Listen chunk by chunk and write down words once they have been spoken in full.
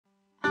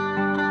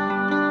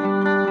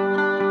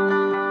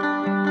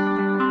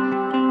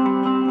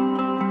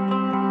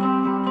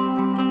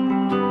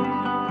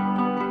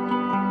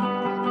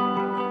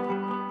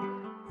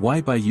Why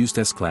buy used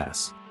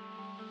S-Class?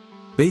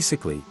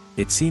 Basically,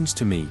 it seems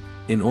to me,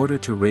 in order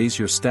to raise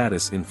your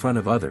status in front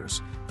of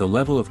others, the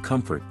level of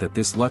comfort that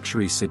this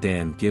luxury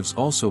sedan gives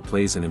also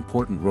plays an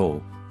important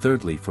role.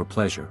 Thirdly, for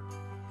pleasure.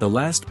 The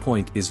last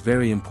point is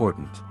very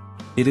important.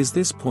 It is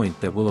this point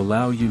that will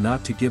allow you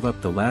not to give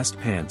up the last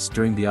pants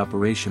during the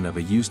operation of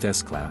a used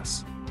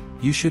S-Class.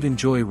 You should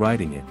enjoy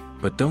riding it,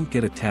 but don't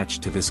get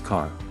attached to this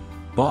car.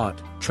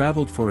 Bought,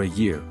 traveled for a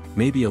year,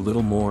 maybe a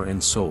little more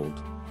and sold.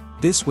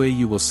 This way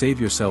you will save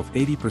yourself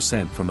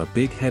 80% from a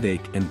big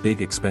headache and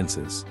big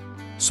expenses.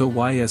 So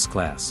why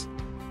S-Class?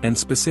 And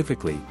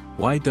specifically,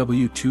 why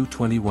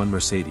W221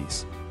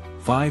 Mercedes?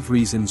 5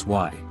 reasons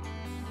why.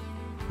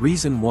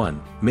 Reason 1,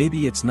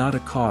 maybe it's not a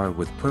car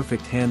with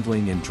perfect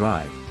handling and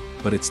drive,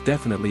 but it's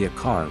definitely a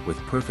car with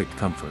perfect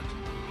comfort.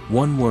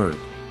 One word: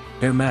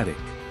 airmatic.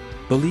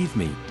 Believe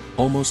me,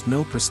 almost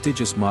no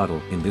prestigious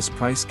model in this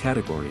price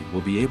category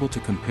will be able to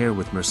compare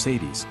with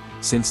Mercedes,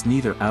 since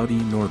neither Audi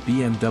nor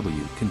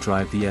BMW can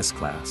drive the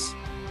S-Class.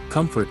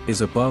 Comfort is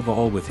above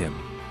all with him.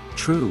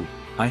 True,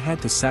 I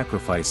had to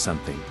sacrifice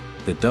something.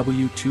 The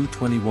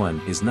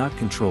W221 is not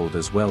controlled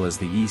as well as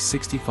the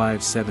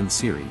E65 7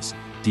 Series,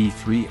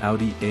 D3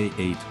 Audi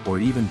A8 or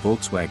even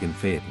Volkswagen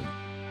Phaeton.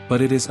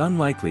 But it is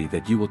unlikely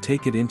that you will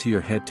take it into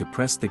your head to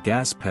press the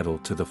gas pedal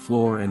to the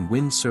floor and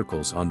win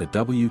circles on the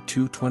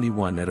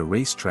W221 at a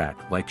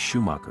racetrack like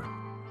Schumacher.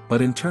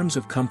 But in terms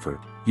of comfort,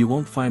 you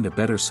won't find a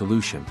better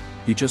solution,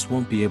 you just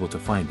won't be able to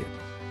find it.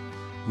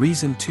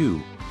 Reason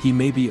 2, he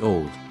may be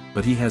old,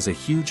 but he has a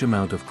huge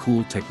amount of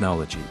cool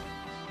technology.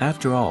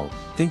 After all,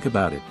 think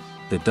about it,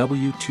 the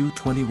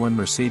W221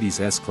 Mercedes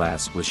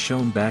S-Class was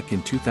shown back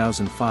in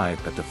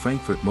 2005 at the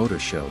Frankfurt Motor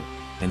Show,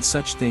 and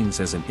such things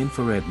as an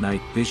infrared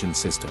night vision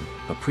system,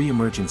 a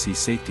pre-emergency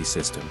safety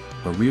system,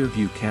 a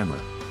rear-view camera,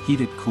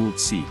 heated cooled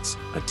seats,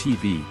 a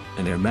TV,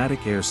 an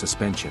airmatic air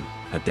suspension,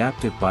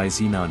 adaptive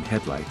bi-xenon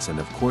headlights and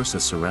of course a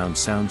surround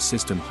sound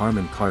system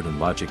Harman Kardon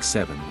Logic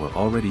 7 were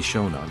already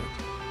shown on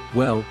it.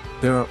 Well,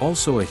 there are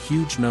also a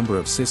huge number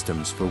of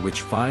systems for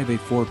which 5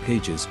 A4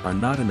 pages are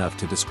not enough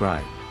to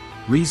describe.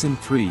 Reason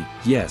 3,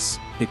 yes,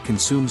 it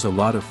consumes a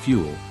lot of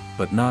fuel,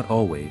 but not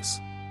always.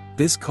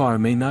 This car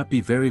may not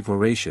be very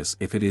voracious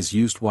if it is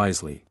used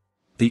wisely.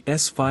 The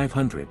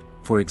S500,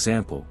 for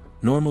example,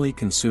 normally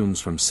consumes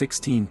from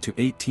 16 to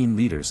 18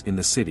 liters in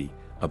the city,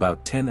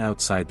 about 10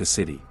 outside the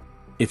city.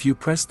 If you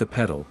press the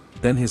pedal,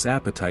 then his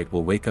appetite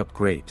will wake up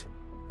great.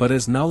 But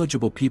as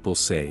knowledgeable people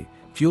say,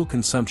 fuel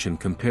consumption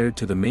compared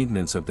to the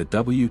maintenance of the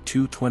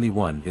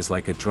W221 is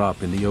like a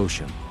drop in the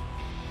ocean.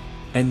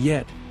 And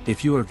yet,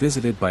 if you are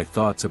visited by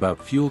thoughts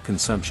about fuel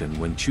consumption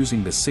when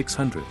choosing the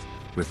 600th,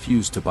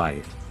 refuse to buy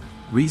it.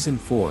 Reason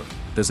 4,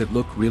 does it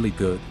look really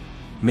good?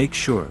 Make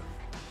sure.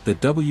 The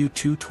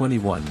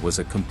W221 was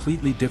a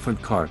completely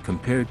different car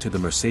compared to the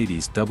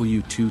Mercedes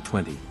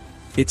W220.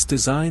 Its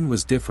design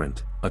was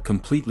different, a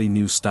completely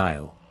new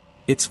style.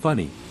 It's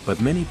funny,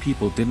 but many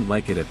people didn't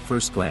like it at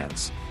first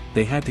glance,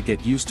 they had to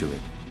get used to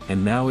it,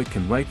 and now it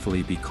can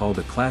rightfully be called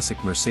a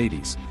classic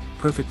Mercedes,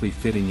 perfectly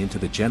fitting into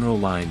the general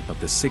line of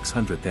the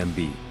 600th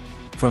MB.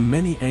 From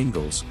many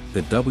angles,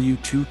 the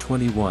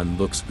W221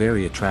 looks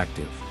very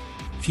attractive.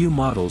 Few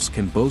models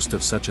can boast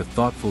of such a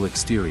thoughtful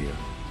exterior.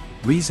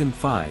 Reason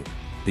 5,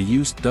 the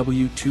used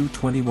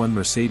W221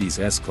 Mercedes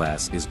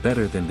S-Class is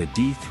better than the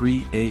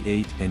D3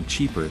 A8 and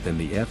cheaper than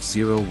the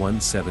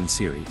F017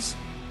 series.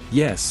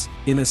 Yes,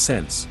 in a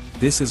sense,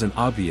 this is an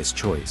obvious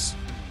choice.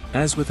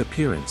 As with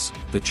appearance,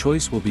 the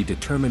choice will be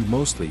determined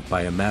mostly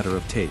by a matter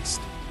of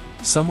taste.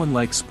 Someone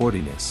likes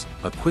sportiness,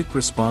 a quick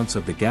response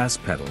of the gas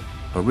pedal,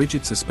 a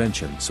rigid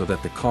suspension so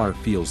that the car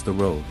feels the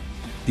road.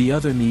 The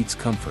other needs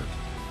comfort.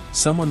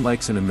 Someone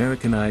likes an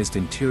Americanized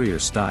interior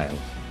style,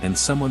 and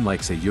someone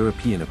likes a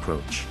European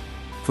approach.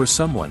 For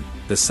someone,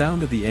 the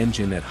sound of the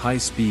engine at high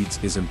speeds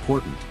is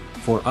important,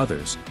 for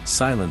others,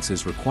 silence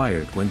is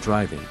required when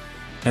driving.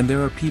 And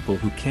there are people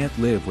who can't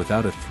live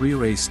without a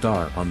 3-ray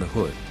star on the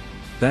hood.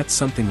 That's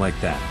something like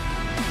that.